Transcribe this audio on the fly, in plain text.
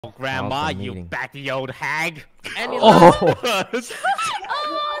Grandma, you batty old hag. Oh.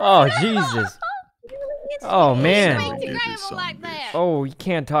 Oh, Jesus. Oh, man. Oh, you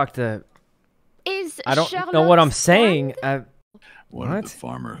can't talk to... I don't know what I'm saying. What did the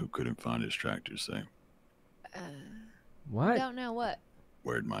farmer who couldn't find his tractor say? What? I don't know what.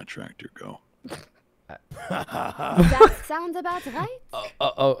 Where'd my tractor go? That sounds about right.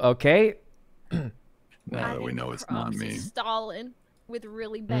 Okay. Now that we know it's not me. Stalin with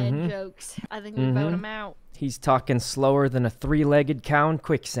really bad jokes. I think we vote him out. He's talking slower than a three-legged cow in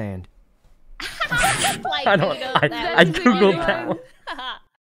quicksand. I googled that one.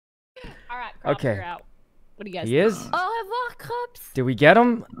 All right, Crops, okay. you're out. What do you guys He is? Au revoir, Crops. Did we get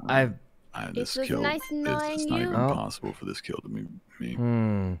him? This was kill, nice knowing it's not you. even possible for this kill to be me.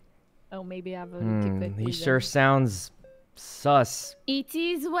 Oh, maybe I voted too quickly. He sure sounds sus. It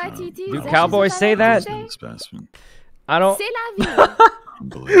is what it is. Do cowboys say that? I don't. C'est la vie.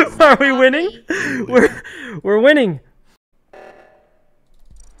 Are we winning? We're winning.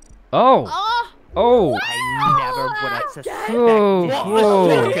 Oh. Oh. I never would have suspected.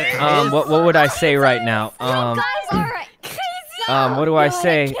 What would I say right now? What do I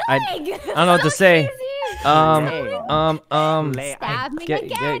say? I don't know what to say.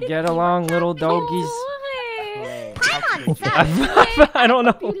 Get along, little doggies. I don't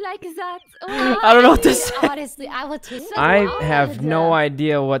know. I don't know what to say. Honestly, I will too. I have no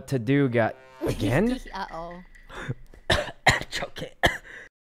idea what to do, guys. Again? Uh-oh. Choke it.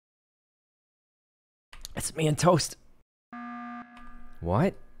 It's me and Toast.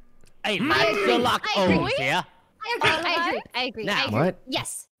 What? Hey, Sherlock Holmes here. I agree. Now, what?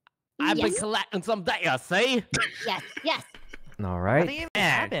 Yes. I've been collecting some data, see? Yes. All right. What do you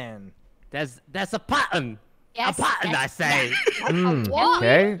mean? There's a pattern. Yes. A pattern, I say.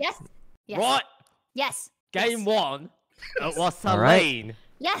 Okay. Yes. What? Yes. Game 1, it was Celine. Right.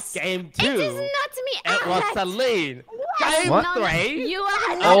 Yes. Game 2, It is not me. it was Celine. Game What? 3, You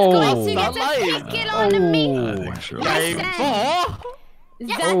are not going to get a kill on me. Game 4.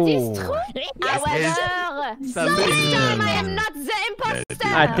 That is true. However, this time I am not the imposter.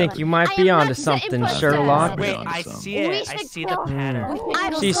 I think you might be onto something, Sherlock. Wait, I see it. I see the pattern.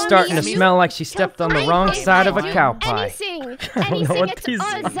 She's starting to smell like she stepped on the wrong side of a cow pie. Anything what at these-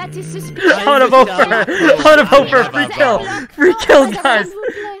 all that is suspicious. I want to vote for her. I want to vote for a free kill. Free kill, guys.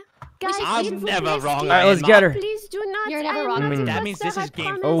 I'm never wrong. Alright, let's get her. Please do not. You're never wrong. That means this is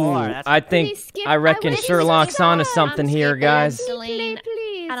game 4. Oh, I reckon Sherlock's onto something here, guys. I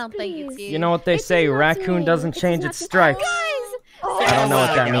don't think it's you. You know what they say, raccoon doesn't change its stripes. I don't know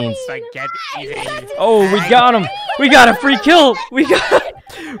what that means. Oh, we got him. We got a free kill. We got a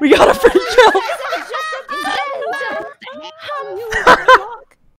free kill.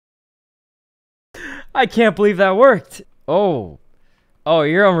 I can't believe that worked. Oh,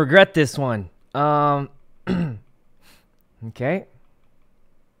 you're gonna regret this one. Okay.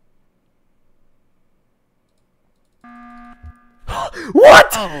 What?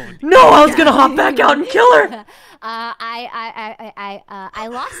 Oh, no, I was gonna hop back out and kill her. I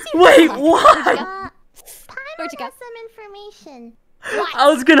lost you. Wait, what? Where'd you go? Some information. I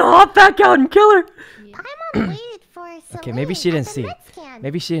was gonna hop back out and kill her. Paimon waited for Celine. Okay, maybe she didn't see it.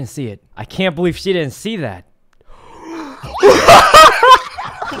 Maybe she didn't see it. I can't believe she didn't see that.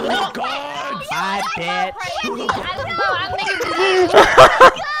 Oh God! I bet.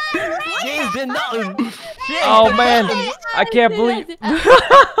 She did nothing. Oh man, I can't believe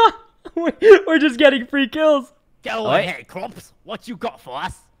we're just getting free kills. Go ahead, Crops. What you got for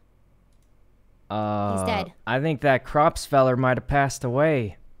us? He's dead. I think that Crops feller might have passed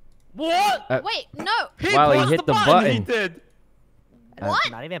away. What? Wait, no. While he hit the button. He did.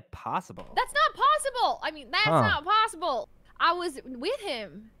 What? Not even possible. That's not possible. I mean, that's not possible. I was with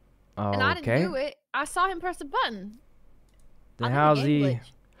him, and I didn't do it. I saw him press a button. Then how's he?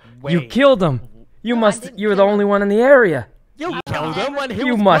 Wait. You killed him. You were the only one in the area. You killed him when he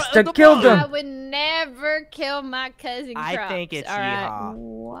You was must have killed him. I would never kill my cousin. I think it's Yeehaw.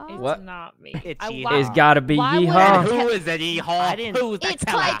 What? It's not me. It's It's Yeehaw. gotta be Why would Yeehaw. Who is it, Yeehaw? Who's the It's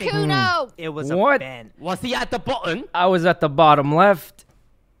killer? Sykkuno. It was What? a Ben. Was he at the button? I was at the bottom left.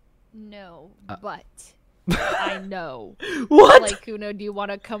 No, but I know. What? Sykkuno, do you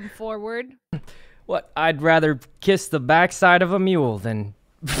want to come forward? What? I'd rather kiss the backside of a mule than.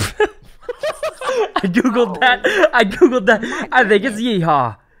 I googled that. I think it's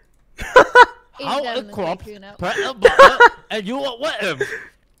Yeehaw. How a Crops press a button and you were with him?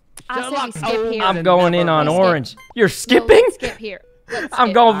 I said we skip here. I'm going in on Let's orange. You're No, skipping? let's skip here.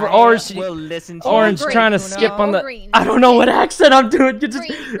 I'm going for orange. We'll listen to Orange green, trying to Sykkuno. skip on the. Green. I don't know what accent I'm doing. Just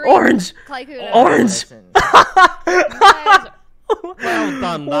Green. orange. Sykkuno. Orange. Listen. Well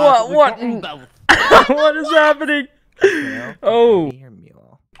done, What what is happening? Oh,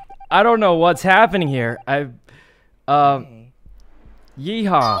 I don't know what's happening here. Yeehaw.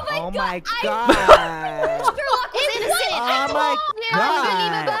 Oh my god. Sherlock is innocent. Oh my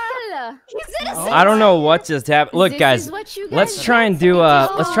god. I don't know what just happened. Look, This guys, is what you let's guys try and get. do.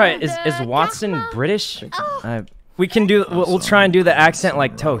 Let's try. Oh, Is the Watson Yakima. British? We can do. We'll try and do the accent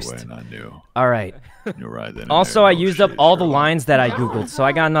like Toast. All right. You're right. Then Also, I used up all the lines that I googled, so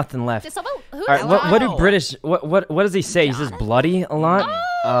I got nothing left. Just about who All right. What do Wow. British? What does he say? He says bloody a lot.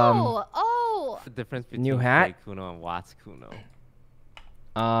 Oh. The difference between New hat? Sykkuno and Wattskkuno.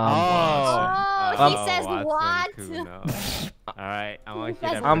 Oh, he says what? Alright, I want you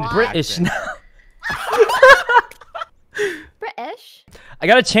to. I'm British now. British? I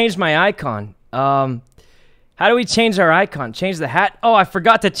gotta change my icon. How do we change our icon? Change the hat? Oh, I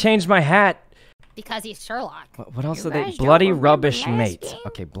forgot to change my hat. Because he's Sherlock. What else are they? guys Bloody don't remember rubbish last mate. game?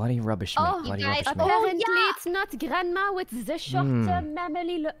 Okay, bloody rubbish mate. Oh, Bloody you guys, rubbish mate. apparently it's not grandma with the short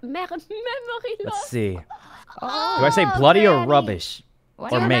memory Let's loss. see. Do Oh, I say bloody or Granny. rubbish? Do Or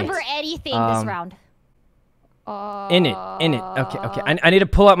you mate? remember anything Um, this round? In it. Okay. I need to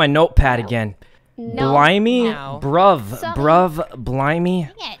pull out my notepad again. No. Blimey, No. bruv, blimey.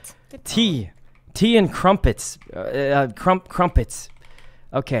 Dang it. Tea and crumpets. Crumpets.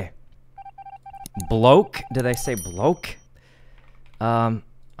 Okay. Bloke. Did I say bloke? All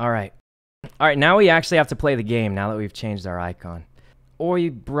right. All right, now we actually have to play the game now that we've changed our icon. Oi,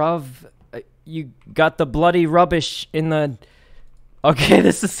 bruv. You got the bloody rubbish in the... Okay,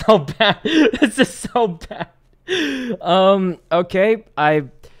 this is so bad. This is so bad. Okay. That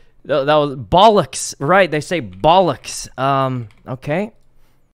was bollocks. Right, they say bollocks. Okay.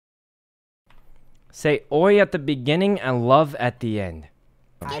 Say oi at the beginning and love at the end.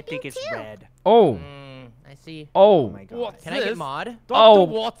 I think it's red. Oh. I see. Oh. Oh my god. What's Can I get this? mod? Dr. Oh,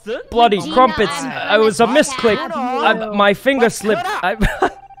 Watson? bloody Regina, crumpets. I'm It was a gonna misclick. have you. My finger slipped.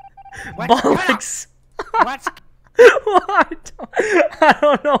 Bollocks. What? I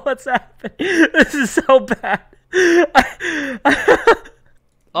don't know what's happening. This is so bad.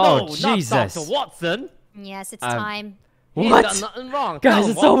 Oh, No, Jesus. Not Dr. Watson. Yes, it's time. He's What? done nothing wrong. Guys, Tell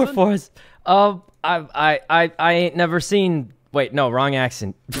it's him, over Watson. for us. I ain't never seen... Wait, no, wrong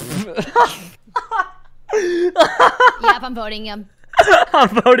accent. Yep, I'm voting him. I'm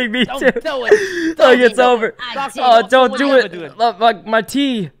voting me Don't too. do it. Look, it's over. I did. Oh, don't What do you it. ever doing? Look, like my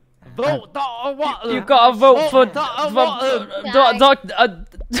tea. Vote Dr. Watson. You gotta vote for Dr. Watson.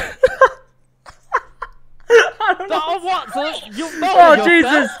 Dr. Watson, you voted Oh, yourself.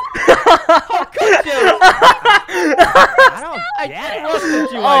 Jesus. How could you? I don't get it. What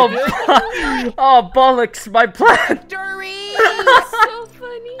you Oh, idea? oh, bollocks, my plan. So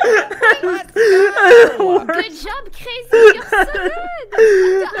funny. Good job, Crazy. You're so good.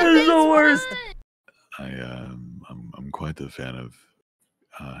 This is the worst. I'm quite a fan of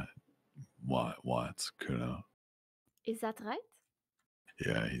Wattskkuno. Is that right?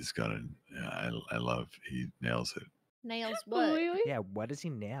 Yeah, he's got a. Yeah, I love. He nails it. Nails what? Yeah, what does he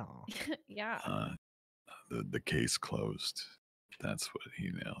nail? Yeah. The case closed. That's what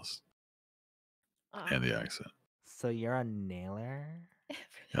he nails, Oh. and the accent. So you're a nailer?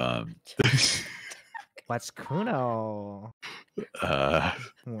 What's Wattskkuno?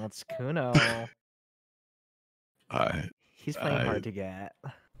 Wattskkuno. He's playing hard to get.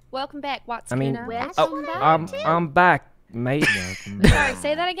 Welcome back, Wattskkuno. I mean, Welcome back. I'm back, mate. Sorry,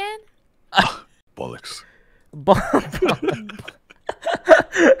 say that again? bollocks.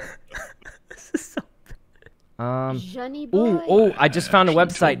 This is so bad. Johnny boy. Oh, I just found a actually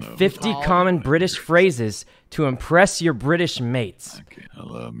website. don't know. 50 common British phrases to impress your British mates. Okay, I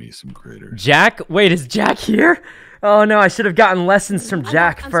love me some critters. Jack? Wait, is Jack here? Oh no, I should have gotten lessons from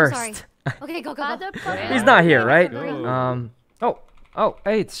Jack I'm first. so sorry. Okay, go. He's not here, right? Go. Oh,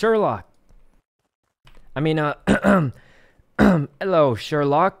 hey, it's Sherlock. I mean, hello,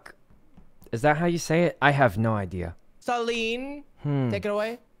 Sherlock. Is that how you say it? I have no idea. Celine, take it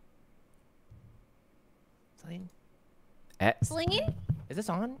away. Celine, Celine? is this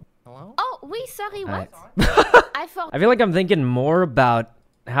on? Hello? Oh, oui, sorry, what? I forgot. I feel like I'm thinking more about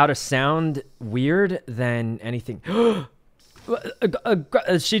how to sound weird than anything.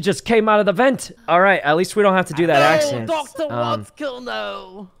 She just came out of the vent. All right, at least we don't have to do that accent. Dr.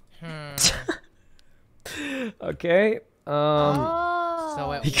 Wattskkuno. Okay.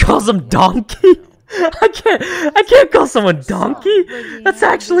 Oh. He calls him donkey. I can't call someone donkey. That's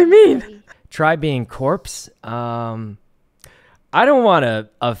actually mean. Try being corpse. I don't want to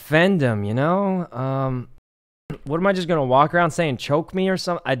offend him, you know. What am I just gonna walk around saying choke me or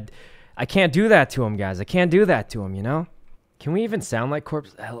something? I can't do that to him, guys. I can't do that to him, you know. Can we even sound like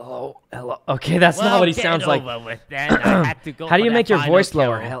corpse? Hello, hello. Okay, that's not what he sounds like. How do you make your voice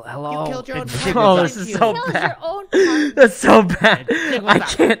lower? Hello. You killed your own Oh, this is so bad. That's so bad. I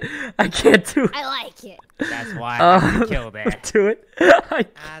can't do it. I like it. That's why I have to kill that. Do it.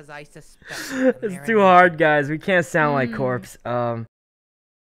 As I suspect. It's too hard, guys. We can't sound like corpse.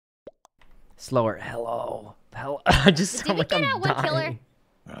 Slower. Hello. Hello. I just sound like I'm dying.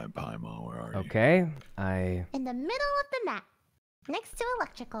 Alright, Paimon, where are you? Okay, In the middle of the map, next to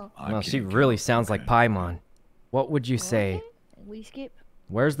electrical. Well, she really sounds like Paimon. What would you say? We skip.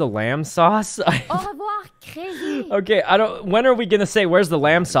 Where's the lamb sauce? Au revoir, crazy. Okay, when are we gonna say where's the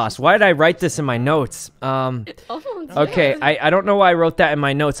lamb sauce? Why did I write this in my notes? Okay, I don't know why I wrote that in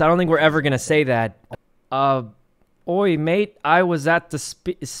my notes. I don't think we're ever gonna say that. Oi, mate, I was at the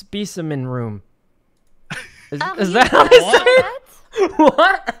specimen room. Is that how they say it?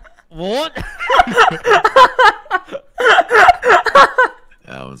 What? What?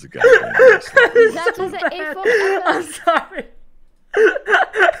 That was a goddamn That was an A4. I'm sorry.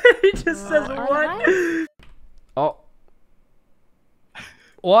 He just says what? Oh.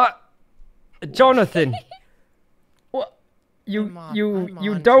 What? Jonathan. What? You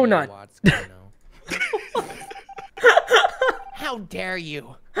donut. How dare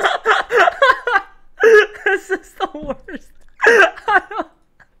you? This is the worst.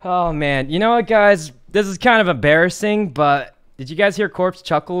 Oh man, you know what, guys? This is kind of embarrassing, but did you guys hear Corpse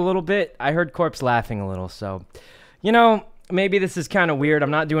chuckle a little bit? I heard Corpse laughing a little, so you know, maybe this is kind of weird.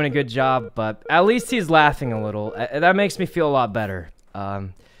 I'm not doing a good job, but at least he's laughing a little. That makes me feel a lot better.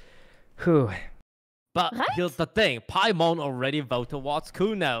 Whew. But here's the thing, Paimon already voted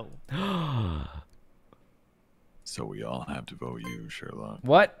Wattskkuno. So we all have to vote you, Sherlock.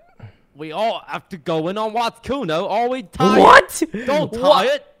 What? We all have to go in on Wattskkuno. Are we tired? What? Don't tie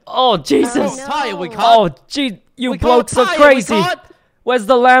it. Oh Jesus! Don't tie it. We can't. Oh gee, you blokes are crazy. Where's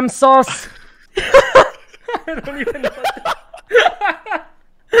the lamb sauce? I don't even know.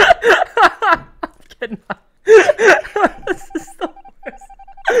 I'm kidding. This is the worst.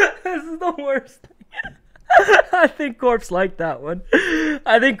 This is the worst. I think Corpse liked that one.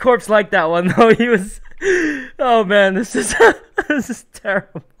 Though. He was. Oh man, this is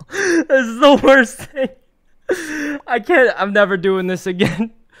terrible. This is the worst thing. I can't. I'm never doing this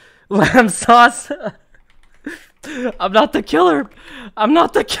again. Lamb sauce. I'm not the killer.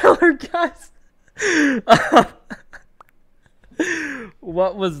 Guys.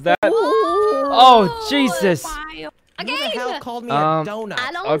 What was that? Oh Jesus. Who the hell called me a donut?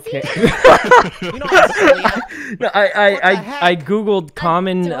 Okay. You know how silly I googled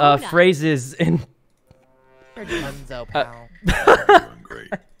common phrases in. Dunzo, pal. Doing great.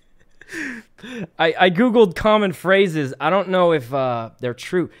 I googled common phrases. I don't know if they're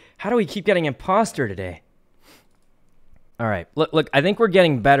true. How do we keep getting imposter today? All right, look. I think we're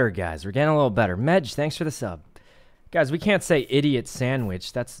getting better, guys. We're getting a little better. Medj, thanks for the sub, guys. We can't say idiot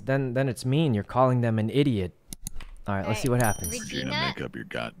sandwich. Then it's mean. You're calling them an idiot. All right, let's see what happens. Regina, make up your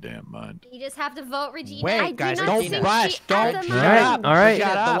goddamn mind. You just have to vote, Regina. Wait, guys, don't rush. Don't shut up. All right.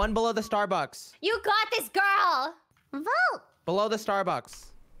 Shut up. The one below the Starbucks. You got this, girl. Vote. Below the Starbucks.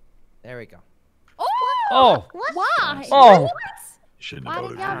 There we go. Oh. What? Why? Oh. You shouldn't have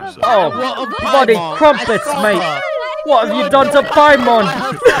voted for yourself. Oh, bloody crumpets, mate. What have you done to Paimon?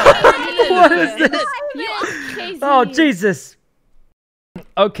 What is this? Oh, Jesus.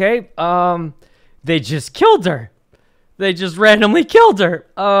 Okay, they just killed her. They just randomly killed her.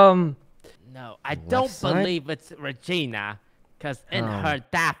 No, I don't believe it's Regina. Because in her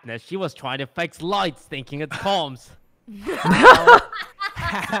daftness, she was trying to fix lights thinking it's bombs.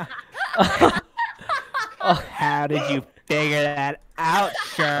 How did you figure that out,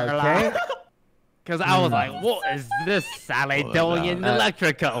 Sherlock? Okay. Because I was like, what is this Sally doing in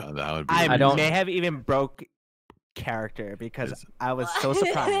electrical? That would be I don't- may have even broke character because I was so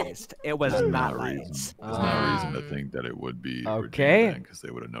surprised. It was not lights. There's no reason to think that it would be Okay. because they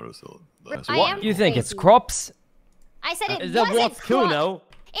would have noticed it last I week. am You think it's crazy. crops? I said it Is that wasn't Wattskkuno?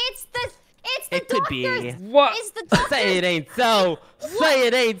 It's the It could be. doctors. What? It's the doctors. Say it ain't so. Say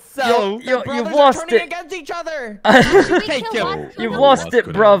it ain't so. You've Brothers lost are turning it. against each other. Take kill him. Wattskkuno? You've lost it,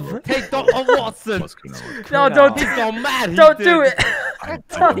 bruv. Take Dr. Watson. No, don't He's gone mad. he don't did. do it. I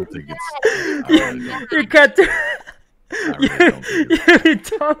don't think it's. I really don't. You can't do. I really don't think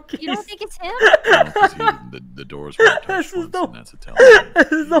it's. You donkey. You don't think it's him? No, 'cause the doors were touched This is once, the- and that's a telltale.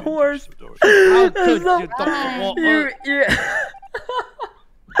 This is the He worst. touched the doors. How This could is you, the- Dr. Watson?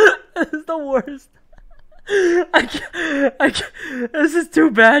 This is the worst. I can't. This is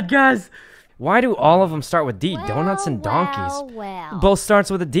too bad, guys. Why do all of them start with D? Donuts and donkeys. Well. Both starts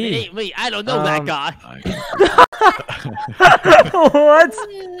with a It D. ain't me. I don't know that guy. What?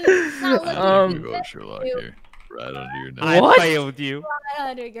 You go, Sherlock here. Right under your nose. I failed you. Right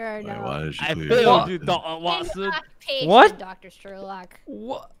under your Wait, nose. why did you I clear failed your you, Dr. Watson. What? Dr. Sherlock.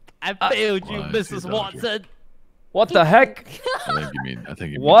 What? I failed you, Why is he Mrs. Dr.? Watson. What the heck? I think you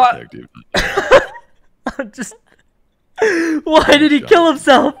mean What? detective. Just. Why did he kill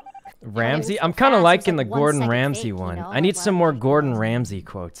himself? Ramsey? so I'm kind of fast, it was liking like the 1 Gordon second Ramsay fake, you one. know, I need like, some why more would you Gordon do that? Ramsay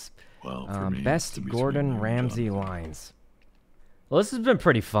quotes. Well, for me, Best to be Gordon sweet, Ramsay Jonathan. lines. Well, this has been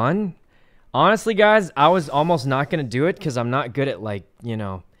pretty fun. Honestly, guys, I was almost not gonna do it because I'm not good at, like, you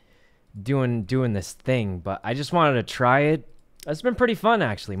know, doing this thing. But I just wanted to try it. It's been pretty fun,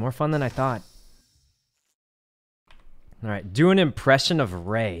 actually. More fun than I thought. All right, do an impression of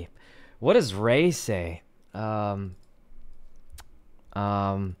Ray. What does Ray say?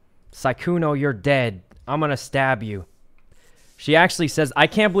 Sykkuno, you're dead. I'm gonna stab you. She actually says, I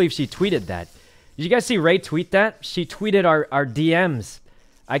can't believe she tweeted that. Did you guys see Ray tweet that? She tweeted our DMs.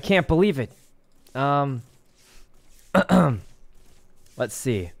 I can't believe it. Let's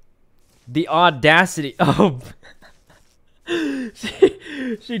see. The audacity. Oh.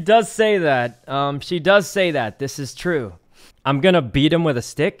 She does say that. She does say that. This is true. I'm gonna beat him with a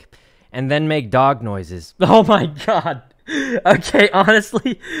stick and then make dog noises. Oh my god. Okay,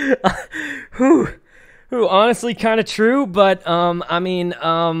 honestly, honestly kind of true, but I mean,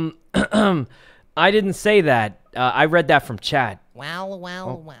 I didn't say that. I read that from chat.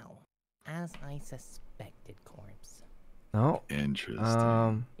 Well. As I suspected, Corpse. Oh.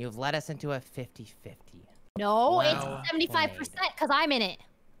 Interesting. You've led us into a 50-50. No, Well it's 75% because I'm in it.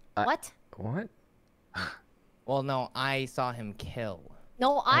 What? What? Well, no, I saw him kill.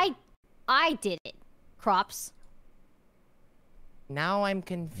 No, I did it. Crops. Now I'm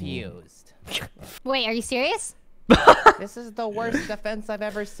confused. Wait, are you serious? This is the worst defense I've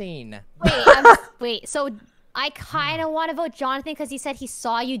ever seen. Wait, so I kind of want to vote Jonathan because he said he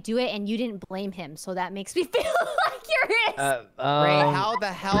saw you do it and you didn't blame him, so that makes me feel like you're his. Ray, how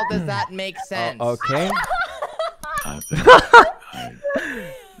the hell does that make sense? Okay. I think.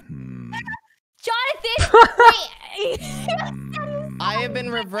 Jonathan, wait. I have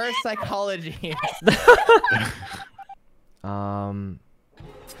been reverse psychology. I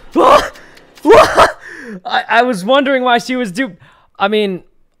was wondering why she was duped. I mean,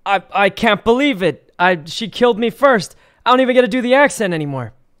 I can't believe it. She killed me first. I don't even get to do the accent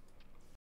anymore.